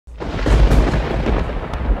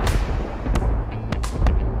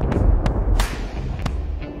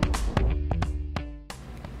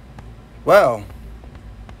Well,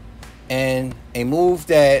 and a move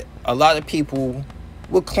that a lot of people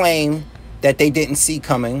will claim that they didn't see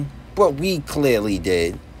coming, but we clearly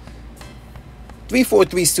did.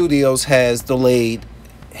 343 Studios has delayed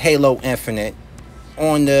Halo Infinite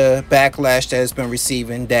on the backlash that has been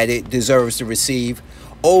receiving, that it deserves to receive,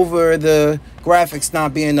 over the graphics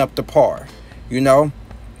not being up to par. You know,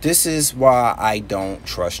 this is why I don't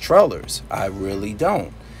trust trailers. I really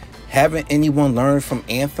don't. Haven't anyone learned from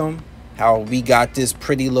Anthem how we got this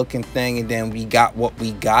pretty looking thing and then we got what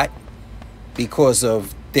we got because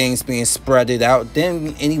of things being spreaded out?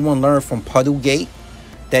 Didn't anyone learn from Puddlegate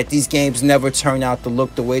that these games never turn out to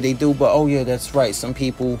look the way they do? But oh yeah, that's right, some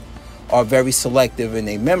people are very selective in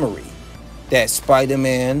their memory. That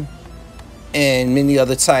Spider-Man and many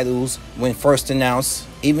other titles, when first announced,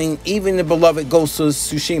 even the beloved Ghost of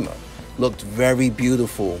Tsushima, looked very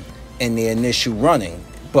beautiful in the initial running.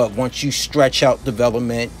 But once you stretch out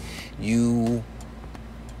development, you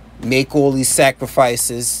make all these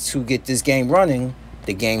sacrifices to get this game running,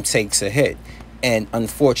 the game takes a hit. And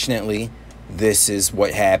unfortunately, this is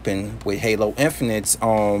what happened with Halo Infinite's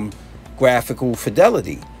graphical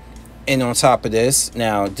fidelity. And on top of this,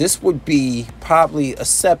 now this would be probably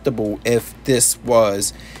acceptable if this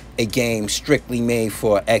was a game strictly made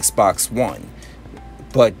for Xbox One.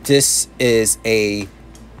 But this is a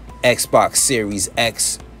Xbox Series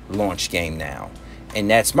X launch game now. And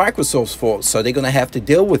that's Microsoft's fault. So they're going to have to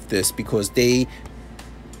deal with this because they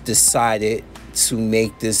decided to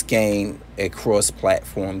make this game a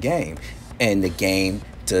cross-platform game. And the game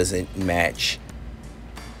doesn't match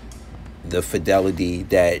the fidelity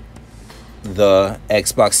that the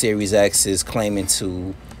Xbox Series X is claiming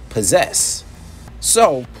to possess.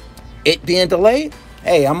 So, it being delayed,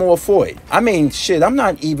 hey, I'm all for it. I mean, shit, I'm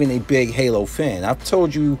not even a big Halo fan. I've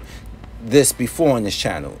told you this before on this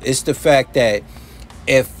channel. It's the fact that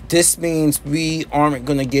if this means we aren't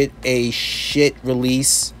going to get a shit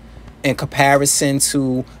release in comparison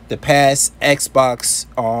to the past Xbox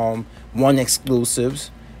One exclusives,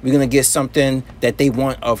 we're going to get something that they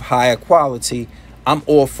want of higher quality, I'm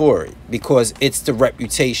all for it, because it's the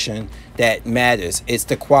reputation that matters. It's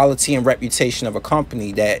the quality and reputation of a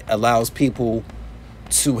company that allows people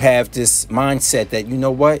to have this mindset that, you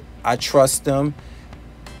know what, I trust them.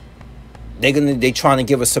 They trying to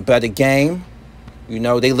give us a better game. You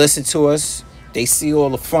know, they listen to us. They see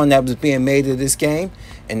all the fun that was being made of this game,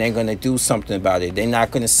 and they're going to do something about it. They're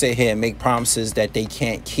not going to sit here and make promises that they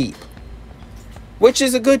can't keep, which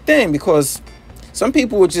is a good thing, because some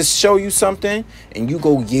people will just show you something and you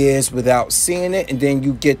go years without seeing it, and then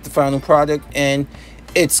you get the final product and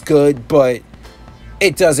it's good, but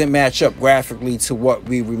it doesn't match up graphically to what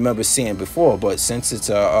we remember seeing before. But since it's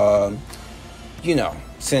a,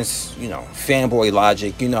 fanboy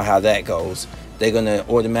logic, you know how that goes. They're going to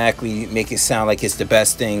automatically make it sound like it's the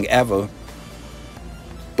best thing ever.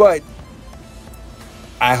 But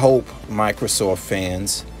I hope Microsoft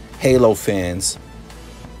fans, Halo fans,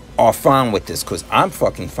 are fine with this, because I'm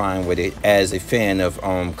fucking fine with it as a fan of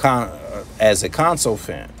as a console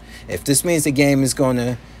fan. If this means the game is going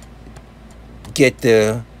to get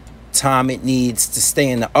the time it needs to stay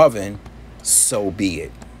in the oven, so be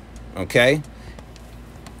it. Okay?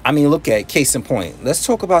 I mean, look at case in point. Let's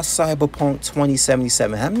talk about Cyberpunk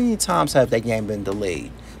 2077. How many times have that game been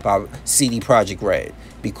delayed by CD Projekt Red?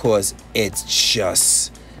 Because it's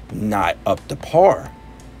just not up to par.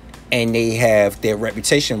 And they have their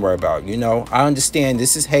reputation to worry about. You know, I understand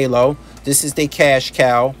this is Halo. This is their cash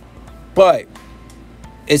cow. But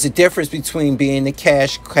it's a difference between being a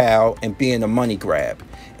cash cow and being a money grab.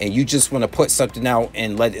 And you just want to put something out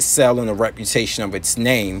and let it sell on the reputation of its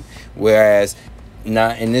name. Whereas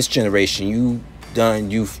not in this generation.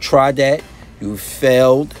 You've tried that. You've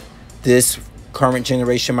failed this current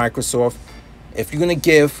generation Microsoft. If you're going to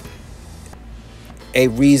give a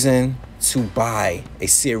reason to buy a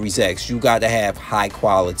Series X, you got to have high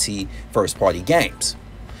quality first party games.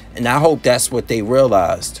 And I hope that's what they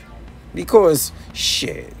realized, because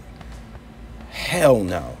shit, hell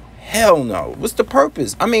no, what's the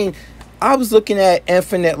purpose? I mean, I was looking at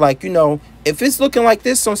Infinite like, you know, if it's looking like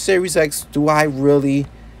this on Series X, do I really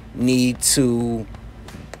need to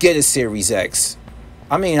get a Series X?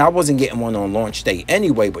 I mean, I wasn't getting one on launch day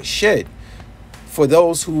anyway, but shit, for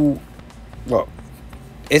those who, well,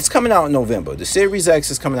 it's coming out in November. The Series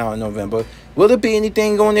X is coming out in November. Will there be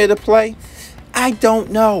anything on there to play? I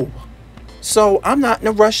don't know. So I'm not in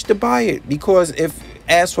a rush to buy it, because if,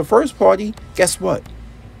 as for first party, guess what?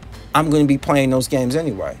 I'm going to be playing those games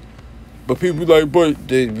anyway. But people be like, but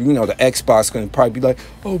the Xbox going to probably be like,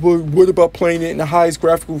 oh, but what about playing it in the highest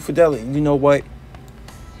graphical fidelity? You know what?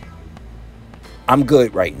 I'm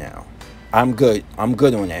good right now. I'm good. I'm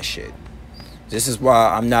good on that shit. This is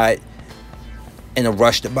why I'm not in a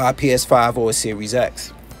rush to buy a PS5 or a Series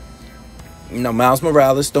X. You know, Miles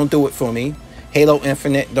Morales don't do it for me. Halo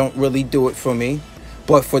Infinite don't really do it for me.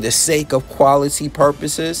 But for the sake of quality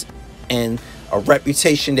purposes and a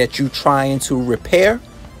reputation that you're trying to repair,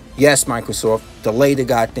 yes, Microsoft, delay the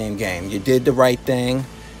goddamn game. You did the right thing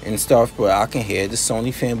and stuff, but I can hear the Sony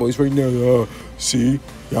fanboys right now. See,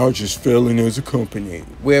 y'all just failing as a company.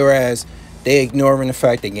 Whereas they ignoring the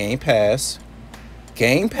fact that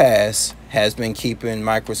Game Pass has been keeping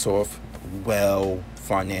Microsoft well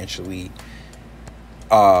financially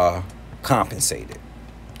compensated.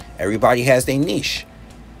 Everybody has their niche,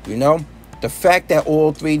 you know. The fact that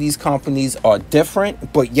all three of these companies are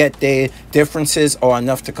different, but yet their differences are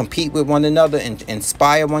enough to compete with one another and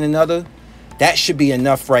inspire one another, that should be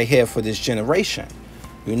enough right here for this generation.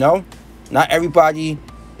 You know, not everybody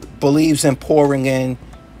believes in pouring in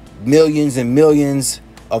millions and millions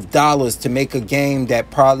of dollars to make a game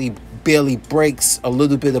that probably barely breaks a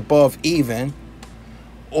little bit above even,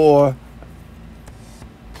 or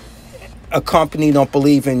a company don't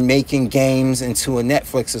believe in making games into a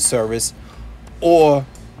Netflix service, or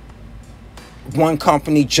one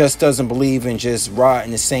company just doesn't believe in just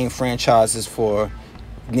riding the same franchises for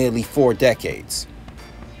nearly 4 decades.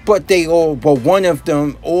 But one of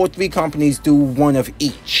them, all three companies do one of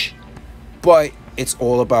each. But it's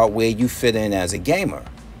all about where you fit in as a gamer.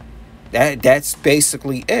 That's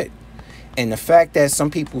basically it. And the fact that some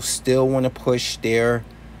people still want to push their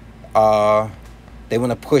fanboy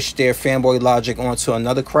logic onto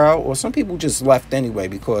another crowd, or some people just left anyway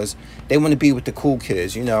because they want to be with the cool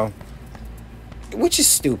kids, you know, which is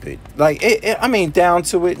stupid. Like, I mean, down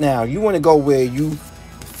to it now. You want to go where you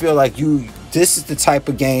feel like this is the type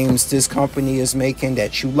of games this company is making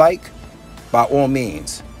that you like, by all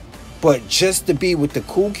means. But just to be with the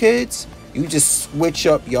cool kids, you just switch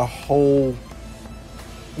up your whole,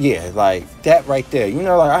 like that right there. You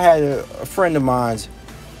know, like I had a friend of mine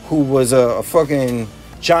who was a fucking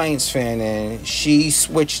Giants fan, and she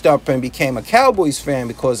switched up and became a Cowboys fan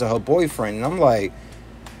because of her boyfriend. And I'm like,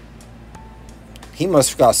 he must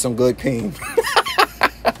have got some good ping.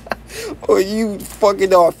 Or you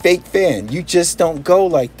fucking are a fake fan. You just don't go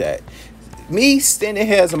like that. Me standing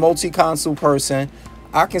here as a multi-console person,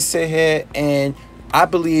 I can sit here and I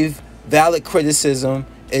believe valid criticism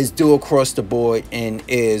is due across the board and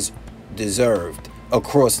is deserved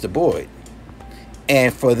across the board.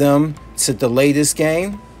 And for them to delay this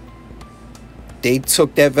game, they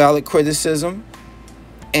took that valid criticism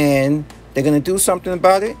and they're going to do something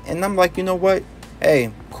about it. And I'm like, you know what?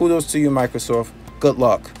 Hey, kudos to you, Microsoft. Good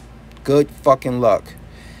luck. Good fucking luck.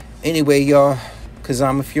 Anyway, y'all, because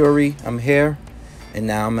I'm a Fury, I'm here, and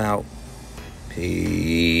now I'm out.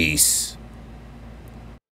 Peace.